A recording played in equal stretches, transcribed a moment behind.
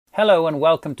Hello and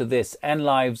welcome to this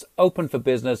NLive's Open for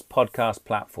Business podcast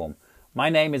platform. My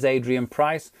name is Adrian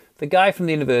Price, the guy from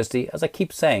the university, as I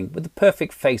keep saying, with the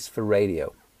perfect face for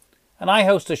radio. And I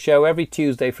host a show every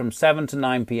Tuesday from 7 to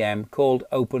 9 p.m. called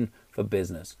Open for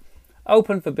Business.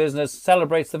 Open for Business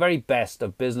celebrates the very best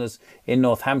of business in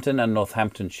Northampton and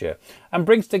Northamptonshire and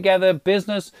brings together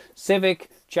business, civic,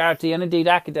 charity and indeed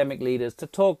academic leaders to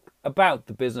talk about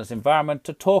the business environment,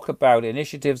 to talk about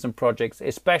initiatives and projects,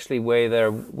 especially where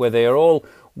they are all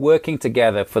working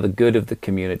together for the good of the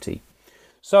community.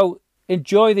 So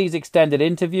enjoy these extended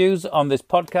interviews on this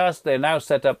podcast. They're now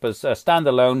set up as a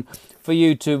standalone for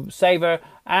you to savour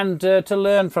and to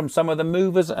learn from some of the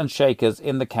movers and shakers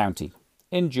in the county.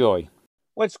 Enjoy.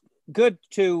 Well, it's good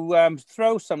to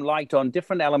throw some light on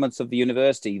different elements of the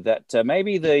university that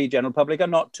maybe the general public are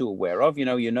not too aware of. You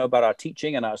know about our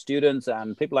teaching and our students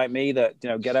and people like me that,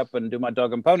 get up and do my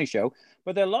dog and pony show.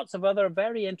 But there are lots of other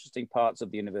very interesting parts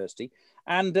of the university.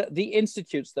 And the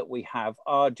institutes that we have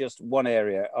are just one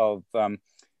area of,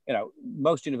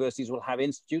 most universities will have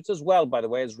institutes as well, by the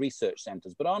way, as research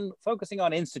centres. But on focusing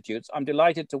on institutes, I'm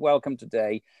delighted to welcome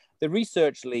today the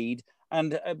research lead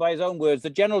and by his own words, the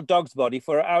general dog's body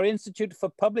for our Institute for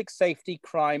Public Safety,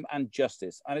 Crime and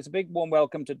Justice. And it's a big warm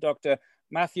welcome to Dr.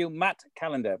 Matt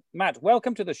Callender. Matt,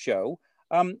 welcome to the show.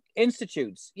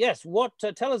 Institutes, yes,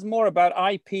 tell us more about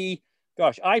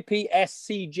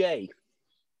IPSCJ.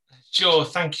 Sure,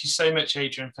 thank you so much,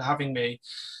 Adrian, for having me.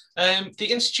 The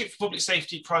Institute for Public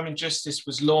Safety, Crime and Justice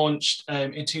was launched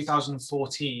in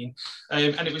 2014,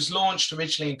 and it was launched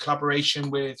originally in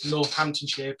collaboration with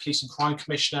Northamptonshire Police and Crime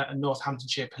Commissioner and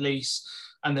Northamptonshire Police,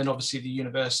 and then obviously the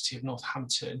University of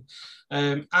Northampton.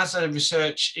 As a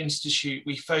research institute,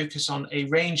 we focus on a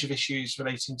range of issues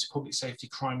relating to public safety,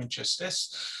 crime and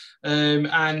justice.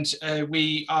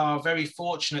 We are very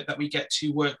fortunate that we get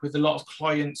to work with a lot of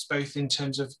clients, both in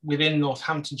terms of within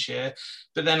Northamptonshire,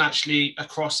 but then actually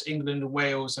across England and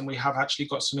Wales. And we have actually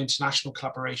got some international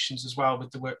collaborations as well with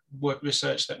the work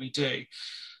research that we do.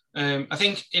 I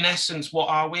think in essence, what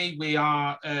are we? We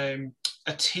are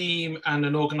a team and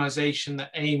an organisation that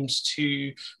aims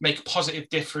to make a positive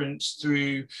difference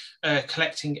through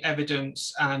collecting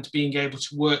evidence and being able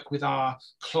to work with our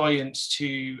clients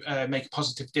to make a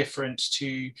positive difference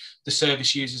to the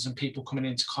service users and people coming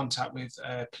into contact with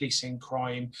policing,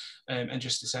 crime and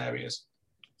justice areas.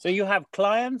 So you have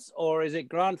clients, or is it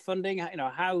grant funding?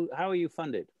 How are you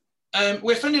funded?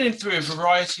 We're funded in through a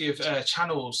variety of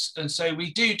channels. And so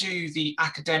we do the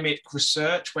academic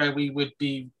research where we would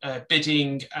be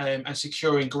bidding and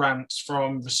securing grants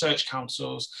from research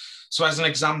councils. So as an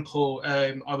example,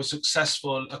 I was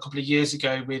successful a couple of years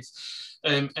ago with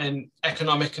an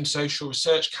Economic and Social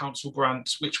Research Council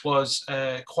grant, which was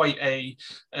quite a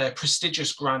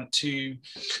prestigious grant to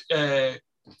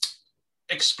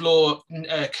explore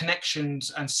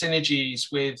connections and synergies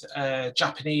with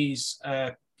Japanese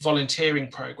volunteering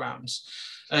programs.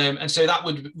 And so that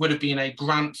would have been a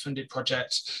grant funded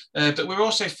project. But we're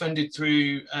also funded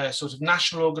through sort of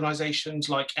national organisations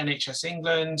like NHS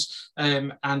England,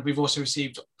 and we've also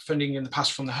received funding in the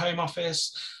past from the Home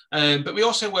Office. But we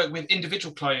also work with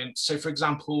individual clients. So for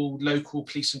example, local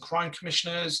police and crime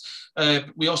commissioners.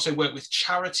 We also work with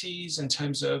charities in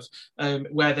terms of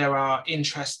where there are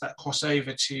interests that cross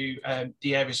over to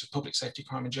the areas of public safety,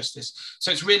 crime and justice.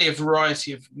 So it's really a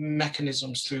variety of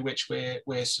mechanisms through which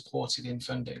we're supported in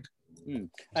funding.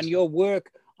 And your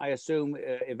work, I assume,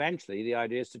 eventually the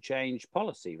idea is to change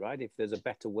policy, right? If there's a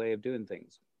better way of doing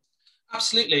things.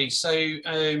 Absolutely. So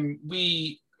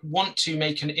we want to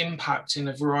make an impact in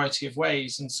a variety of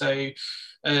ways. And so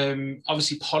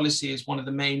obviously policy is one of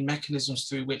the main mechanisms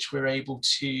through which we're able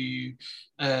to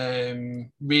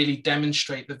really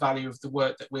demonstrate the value of the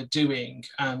work that we're doing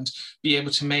and be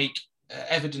able to make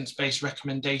evidence-based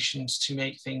recommendations to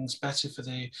make things better for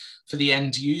the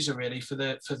end user, really, for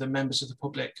the members of the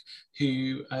public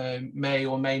who may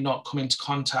or may not come into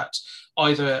contact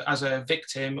either as a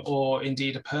victim or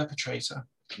indeed a perpetrator.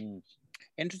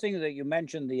 Interesting that you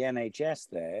mentioned the NHS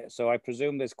there. So I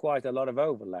presume there's quite a lot of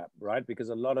overlap, right? Because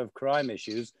a lot of crime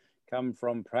issues come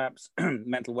from perhaps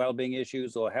mental well-being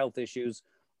issues or health issues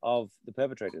of the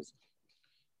perpetrators.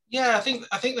 Yeah, I think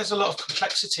there's a lot of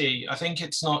complexity. I think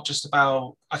it's not just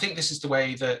about, I think this is the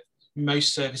way that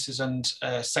most services and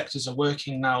sectors are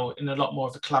working now in a lot more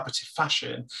of a collaborative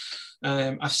fashion.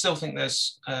 I still think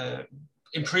there's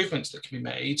improvements that can be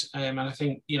made. And I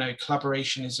think,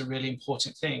 collaboration is a really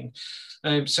important thing.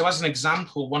 So as an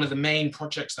example, one of the main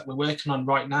projects that we're working on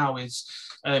right now is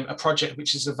a project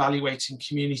which is evaluating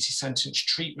community sentence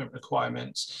treatment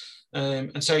requirements.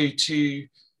 And so to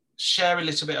share a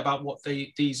little bit about what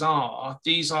these are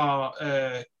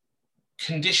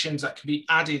conditions that can be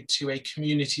added to a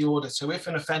community order. So if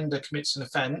an offender commits an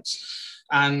offence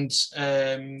and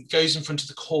goes in front of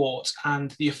the court,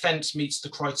 and the offence meets the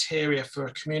criteria for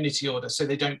a community order, so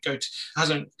they don't go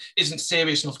to, isn't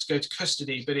serious enough to go to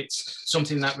custody, but it's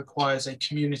something that requires a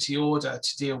community order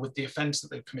to deal with the offence that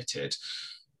they've committed.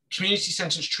 Community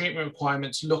sentence treatment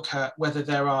requirements look at whether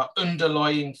there are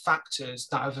underlying factors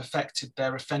that have affected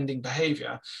their offending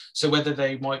behaviour. So whether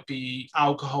they might be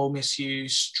alcohol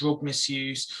misuse, drug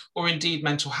misuse, or indeed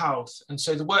mental health. And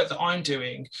so the work that I'm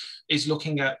doing is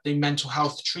looking at the mental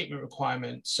health treatment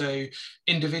requirements. So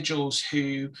individuals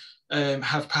who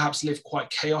have perhaps lived quite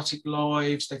chaotic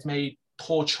lives, they've made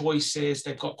poor choices,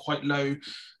 they've got quite low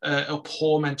or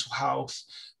poor mental health.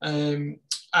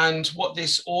 And what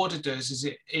this order does is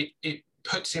it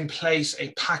puts in place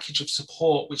a package of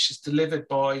support which is delivered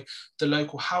by the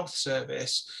local health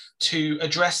service to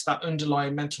address that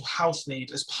underlying mental health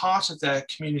need as part of their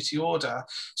community order,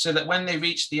 so that when they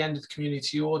reach the end of the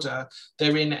community order,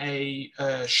 they're in a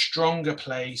stronger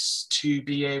place to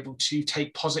be able to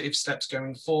take positive steps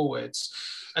going forwards.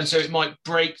 And so it might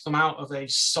break them out of a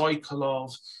cycle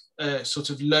of sort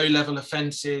of low-level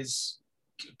offences,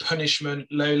 punishment,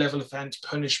 low-level offence,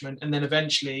 punishment, and then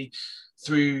eventually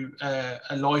through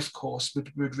a life course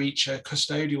would reach a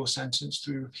custodial sentence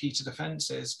through repeated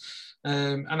offences.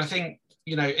 And I think,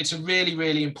 you know, it's a really,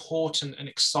 really important and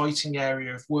exciting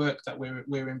area of work that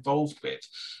we're involved with.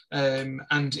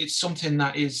 And it's something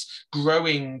that is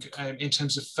growing in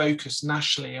terms of focus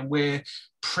nationally, and we're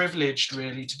privileged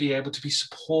really to be able to be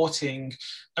supporting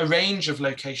a range of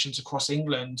locations across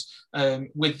England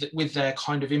with their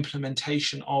kind of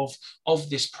implementation of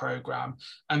this programme,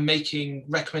 and making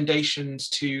recommendations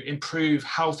to improve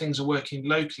how things are working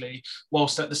locally,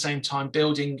 whilst at the same time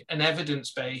building an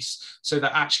evidence base so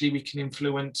that actually we can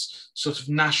influence sort of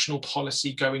national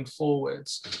policy going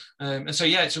forwards. And so,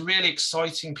 yeah, it's a really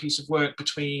exciting piece of work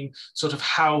between sort of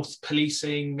health,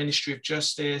 policing, Ministry of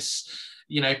Justice,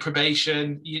 you know,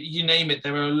 probation, you name it.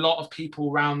 There are a lot of people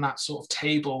around that sort of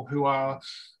table who are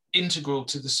integral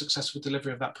to the successful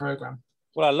delivery of that program.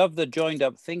 Well, I love the joined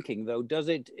up thinking, though. Does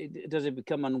it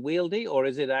become unwieldy, or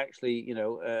is it actually, you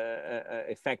know,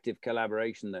 effective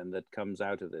collaboration then that comes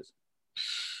out of this?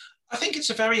 I think it's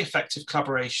a very effective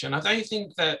collaboration. I don't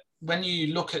think that when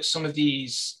you look at some of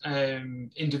these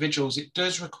individuals, it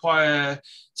does require,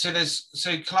 so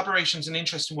collaboration is an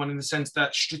interesting one in the sense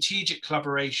that strategic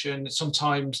collaboration,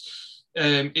 sometimes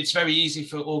it's very easy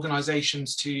for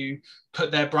organizations to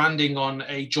put their branding on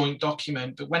a joint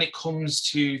document, but when it comes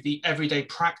to the everyday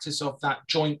practice of that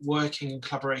joint working and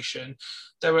collaboration,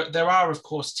 there are of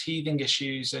course teething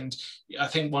issues. And I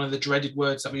think one of the dreaded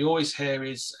words that we always hear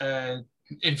is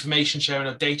information sharing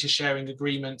or data sharing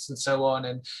agreements and so on,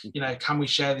 and you know, can we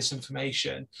share this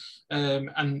information,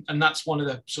 and that's one of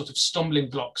the sort of stumbling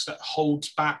blocks that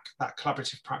holds back that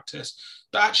collaborative practice.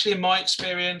 But actually, in my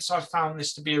experience, I've found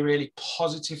this to be a really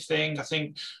positive thing. I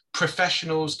think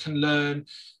professionals can learn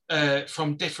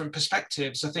from different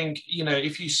perspectives. I think, you know,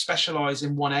 if you specialize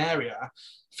in one area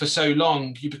for so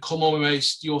long, you become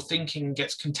almost, your thinking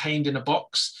gets contained in a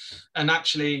box. And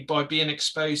actually, by being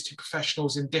exposed to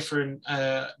professionals in different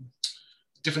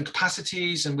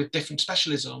capacities and with different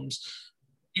specialisms,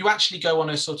 you actually go on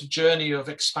a sort of journey of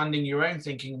expanding your own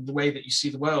thinking, the way that you see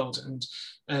the world. And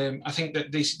I think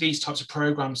that these types of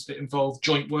programs that involve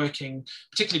joint working,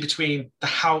 particularly between the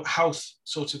health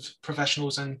sort of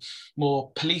professionals and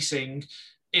more policing,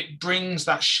 it brings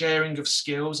that sharing of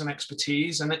skills and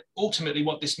expertise. And ultimately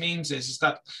what this means is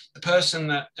that the person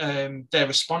that they're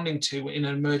responding to in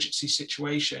an emergency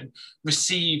situation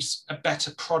receives a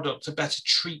better product, a better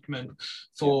treatment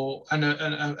for, and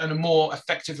a more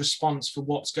effective response for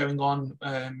what's going on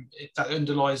that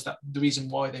underlies the reason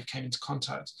why they came into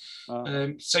contact.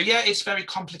 So yeah, it's very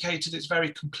complicated, it's very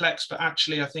complex, but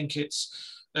actually I think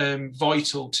it's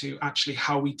vital to actually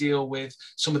how we deal with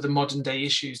some of the modern day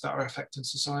issues that are affecting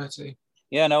society.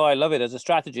 Yeah, no, I love it. As a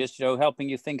strategist, you know, helping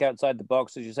you think outside the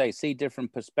box, as you say, see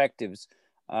different perspectives.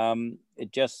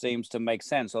 It just seems to make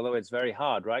sense, although it's very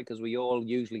hard, right? Because we all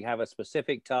usually have a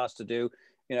specific task to do.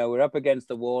 You know, we're up against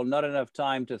the wall, not enough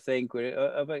time to think, we're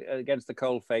up against the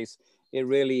cold face. It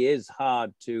really is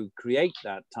hard to create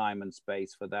that time and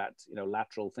space for that, you know,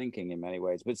 lateral thinking in many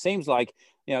ways. But it seems like,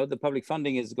 you know, the public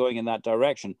funding is going in that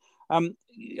direction.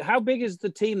 How big is the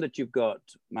team that you've got,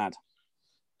 Matt?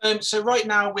 So right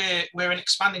now we're an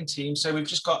expanding team. So we've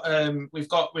just got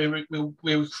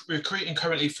we're recruiting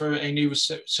currently for a new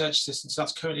research assistant. So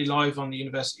that's currently live on the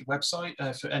university website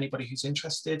for anybody who's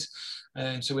interested.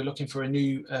 So we're looking for a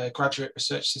new graduate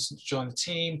research assistant to join the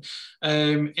team.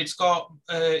 It's got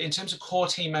in terms of core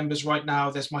team members right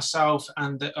now, there's myself,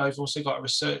 and I've also got a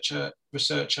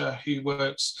researcher who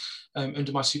works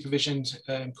under my supervision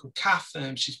called Kath.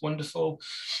 She's wonderful.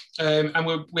 And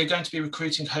we're going to be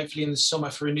recruiting hopefully in the summer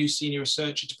for a new senior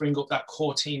researcher to bring up that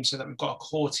core team, so that we've got a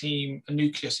core team, a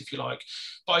nucleus, if you like.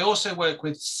 But I also work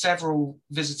with several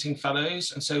visiting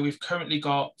fellows. And so we've currently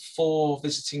got 4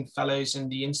 visiting fellows in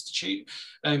the Institute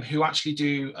who actually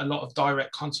do a lot of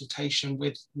direct consultation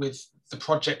with the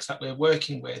projects that we're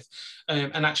working with,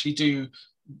 and actually do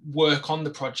work on the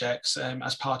projects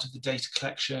as part of the data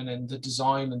collection and the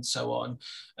design and so on.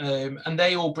 And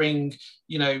they all bring,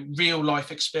 real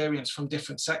life experience from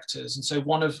different sectors. And so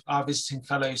one of our visiting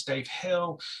fellows, Dave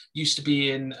Hill, used to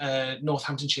be in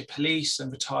Northamptonshire Police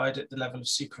and retired at the level of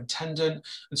superintendent.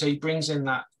 And so he brings in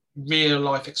that real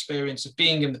life experience of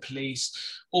being in the police,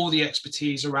 all the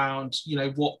expertise around,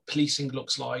 what policing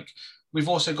looks like. We've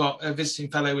also got a visiting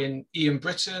fellow in Ian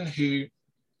Britton, who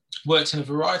worked in a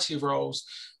variety of roles,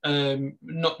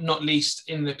 not least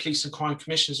in the Police and Crime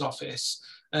Commissioner's office.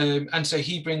 And so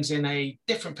he brings in a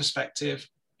different perspective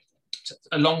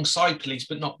alongside police,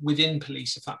 but not within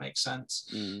police, if that makes sense.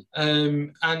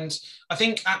 And I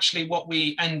think actually what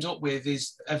we end up with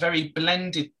is a very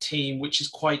blended team, which is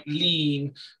quite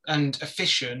lean and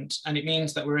efficient. And it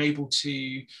means that we're able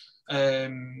to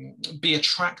be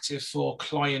attractive for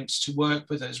clients to work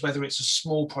with us, whether it's a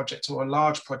small project or a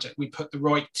large project. We put the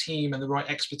right team and the right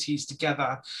expertise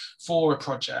together for a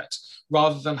project,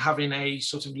 rather than having a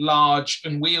sort of large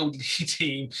unwieldy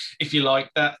team, if you like,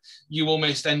 that you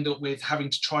almost end up with having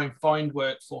to try and find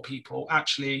work for people.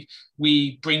 Actually,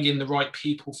 we bring in the right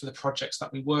people for the projects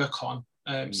that we work on.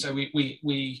 So we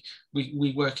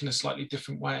work in a slightly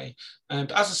different way.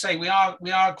 But as I say, we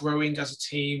are growing as a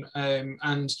team,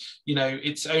 and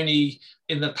it's only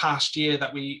in the past year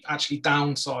that we actually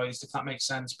downsized, if that makes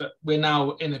sense. But we're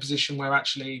now in a position where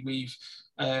actually we've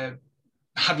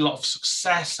had a lot of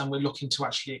success, and we're looking to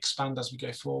actually expand as we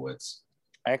go forwards.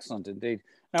 Excellent indeed.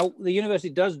 Now, the university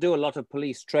does do a lot of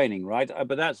police training, right?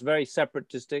 But that's very separate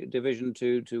division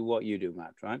to what you do,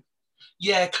 Matt, right?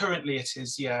 Yeah, currently it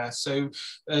is, yeah. So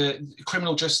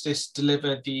criminal justice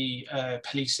deliver the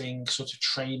policing sort of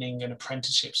training and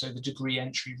apprenticeship, so the degree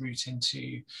entry route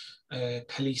into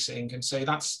policing. And so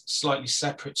that's slightly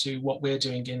separate to what we're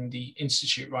doing in the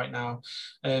Institute right now.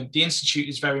 The Institute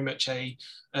is very much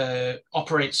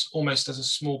operates almost as a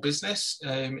small business.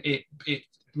 It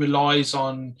relies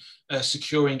on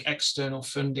securing external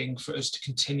funding for us to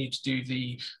continue to do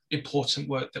the important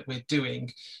work that we're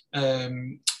doing.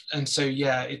 And so,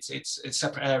 yeah, it's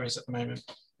separate areas at the moment.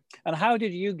 And how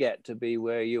did you get to be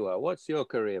where you are? What's your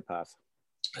career path?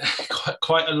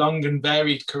 Quite a long and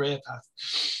varied career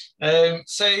path.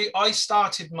 So I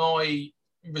started my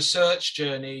research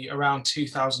journey around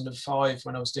 2005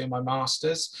 when I was doing my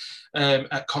master's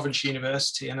at Coventry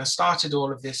University. And I started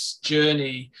all of this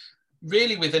journey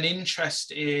really with an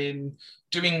interest in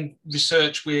doing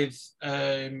research with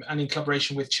and in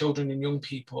collaboration with children and young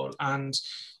people. And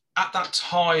at that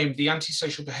time, the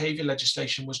antisocial behaviour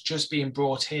legislation was just being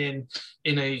brought in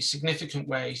a significant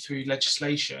way through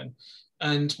legislation.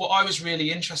 And what I was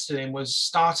really interested in was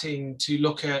starting to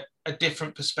look at a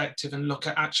different perspective and look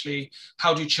at actually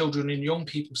how do children and young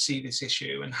people see this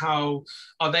issue, and how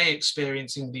are they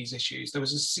experiencing these issues. There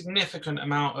was a significant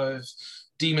amount of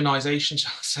demonization,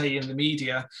 shall I say, in the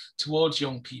media towards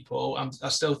young people. I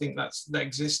still think that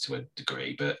exists to a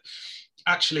degree, but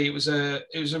actually it was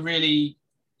a really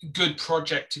good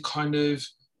project to kind of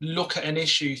look at an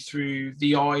issue through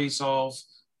the eyes of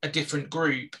a different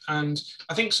group. And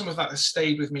I think some of that has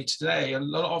stayed with me today. A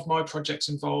lot of my projects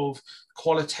involve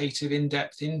qualitative,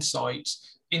 in-depth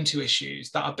insights into issues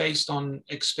that are based on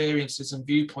experiences and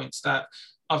viewpoints that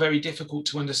are very difficult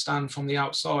to understand from the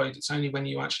outside. It's only when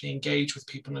you actually engage with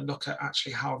people and look at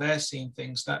actually how they're seeing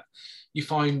things that you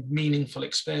find meaningful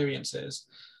experiences.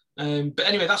 But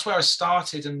anyway, that's where I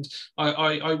started, and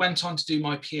I went on to do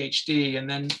my PhD. And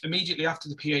then immediately after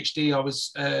the PhD, I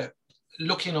was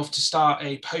lucky enough to start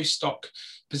a postdoc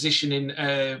position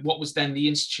in what was then the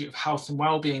Institute of Health and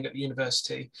Wellbeing at the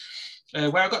university,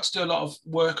 where I got to do a lot of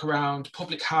work around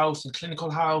public health and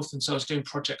clinical health. And so I was doing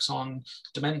projects on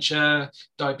dementia,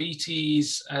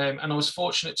 diabetes, and I was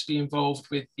fortunate to be involved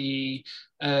with the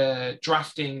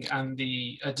drafting and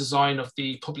the design of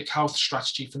the public health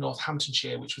strategy for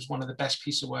Northamptonshire, which was one of the best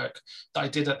pieces of work that I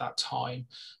did at that time.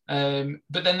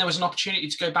 But then there was an opportunity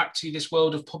to go back to this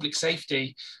world of public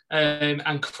safety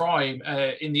and crime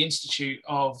in the Institute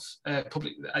of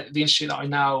the institute that I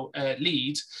now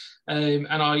lead. And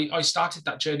I started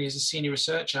that journey as a senior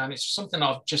researcher, and it's something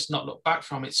I've just not looked back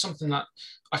from. It's something that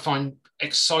I find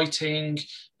exciting.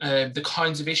 The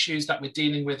kinds of issues that we're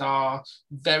dealing with are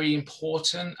very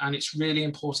important, and it's really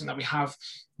important that we have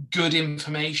good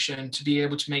information to be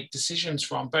able to make decisions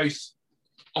from, both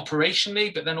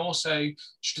operationally, but then also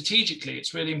strategically.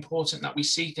 It's really important that we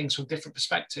see things from different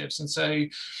perspectives. And so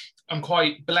I'm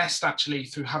quite blessed, actually,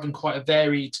 through having quite a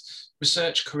varied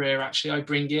research career. Actually, I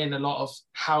bring in a lot of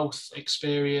health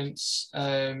experience,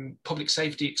 public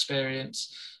safety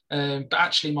experience, but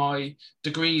actually my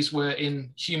degrees were in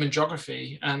human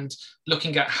geography and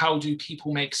looking at how do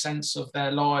people make sense of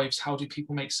their lives, how do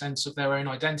people make sense of their own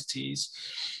identities,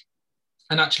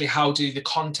 and actually how do the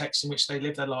context in which they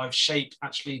live their lives shape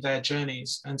actually their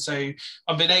journeys. And so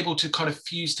I've been able to kind of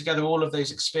fuse together all of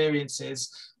those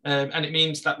experiences, and it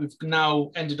means that we've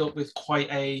now ended up with quite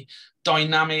a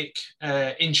dynamic,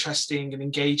 interesting and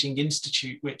engaging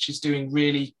institute, which is doing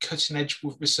really cutting edge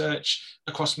research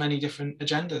across many different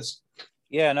agendas.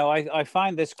 Yeah, no, I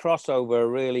find this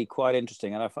crossover really quite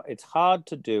interesting, and it's hard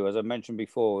to do, as I mentioned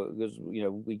before, because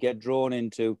we get drawn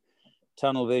into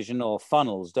tunnel vision or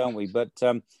funnels, don't we? But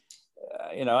I'm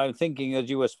thinking as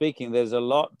you were speaking, there's a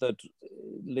lot that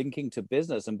linking to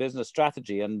business and business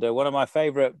strategy. And one of my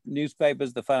favorite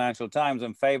newspapers, the Financial Times,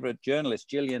 and favorite journalist,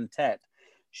 Gillian Tett,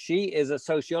 she is a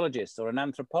sociologist or an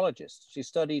anthropologist. She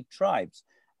studied tribes,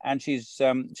 and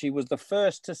she was the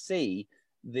first to see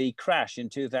the crash in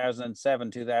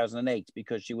 2007, 2008,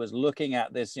 because she was looking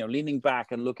at this, leaning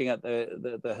back and looking at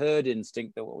the herd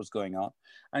instinct of what was going on.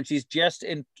 And she's just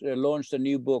launched a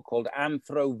new book called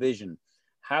Anthrovision,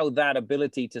 how that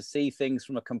ability to see things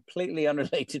from a completely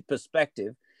unrelated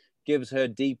perspective gives her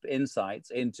deep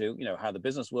insights into, how the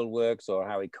business world works or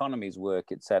how economies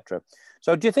work, etc.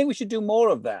 So do you think we should do more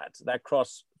of that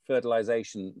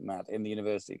cross-fertilization, Matt, in the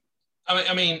university?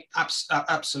 I mean,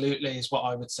 absolutely is what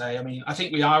I would say. I mean, I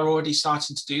think we are already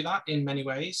starting to do that in many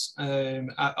ways.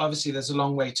 Obviously, there's a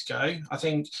long way to go. I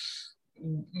think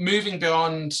moving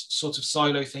beyond sort of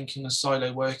silo thinking and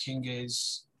silo working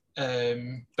is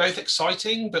both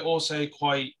exciting, but also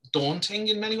quite daunting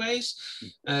in many ways.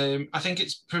 I think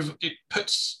it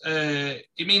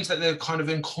means that they're kind of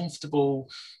uncomfortable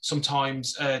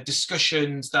sometimes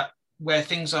discussions where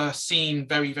things are seen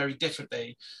very, very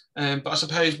differently. But I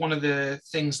suppose one of the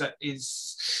things that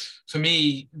is, for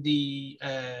me, the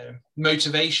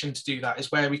motivation to do that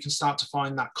is where we can start to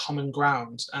find that common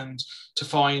ground and to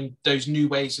find those new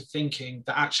ways of thinking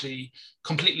that actually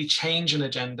completely change an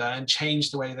agenda and change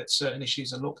the way that certain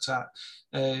issues are looked at.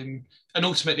 And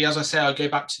ultimately, as I say, I go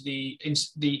back to the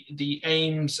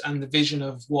aims and the vision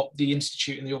of what the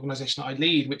Institute and the organisation that I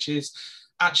lead, which is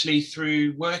actually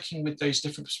through working with those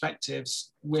different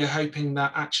perspectives, we're hoping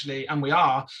that actually, and we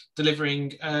are,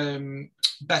 delivering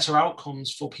better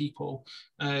outcomes for people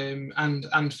and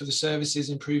for the services,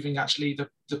 improving actually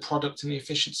the product and the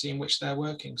efficiency in which they're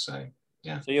working. So,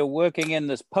 yeah. So you're working in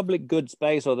this public good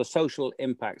space or the social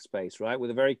impact space, right? With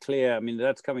a very clear,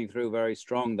 that's coming through very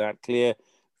strong, that clear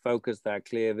focus, that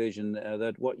clear vision,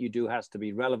 that what you do has to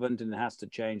be relevant and it has to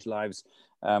change lives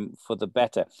for the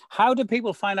better. How do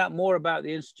people find out more about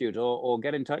the Institute or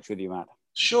get in touch with you, Matt?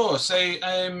 Sure. So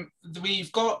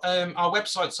we've got our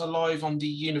websites are live on the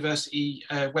university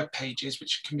web pages,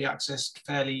 which can be accessed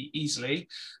fairly easily.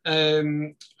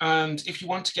 And if you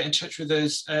want to get in touch with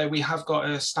us, we have got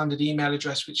a standard email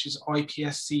address, which is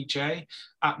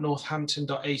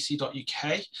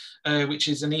ipscj@northampton.ac.uk, which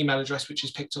is an email address which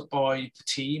is picked up by the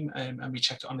team, and we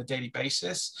check it on a daily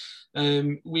basis.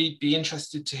 We'd be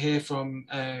interested to hear from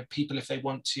people if they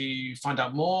want to find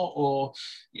out more, or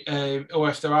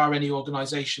if there are any organisations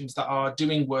that are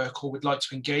doing work or would like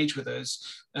to engage with us.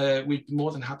 We'd be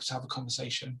more than happy to have a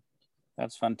conversation.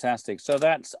 That's fantastic. So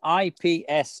that's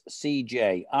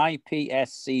IPSCJ,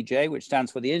 which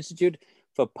stands for the Institute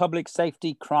for Public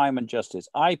Safety, Crime and Justice,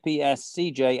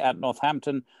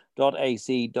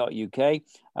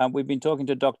 ipscj@northampton.ac.uk. We've been talking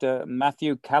to Dr.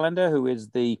 Matthew Callender, who is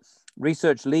the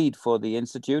research lead for the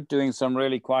Institute, doing some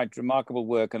really quite remarkable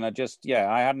work. And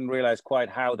I hadn't realized quite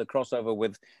how the crossover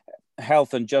with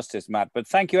health and justice, Matt. But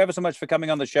thank you ever so much for coming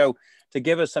on the show to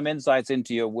give us some insights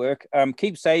into your work.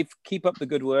 Keep safe, keep up the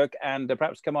good work, and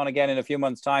perhaps come on again in a few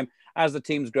months' time as the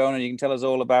team's grown and you can tell us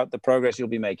all about the progress you'll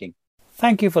be making.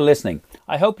 Thank you for listening.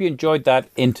 I hope you enjoyed that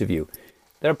interview.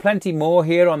 There are plenty more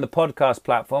here on the podcast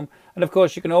platform. And of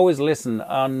course, you can always listen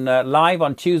on live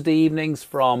on Tuesday evenings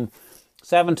from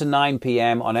 7 to 9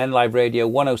 p.m. on NLive Radio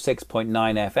 106.9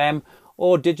 FM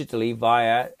or digitally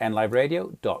via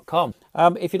nliveradio.com.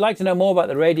 If you'd like to know more about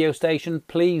the radio station,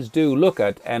 please do look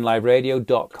at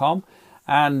nliveradio.com.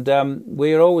 And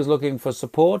we're always looking for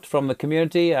support from the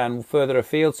community and further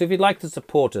afield. So if you'd like to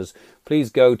support us, please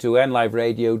go to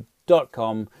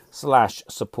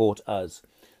nliveradio.com/support us.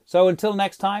 So until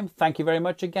next time, thank you very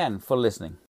much again for listening.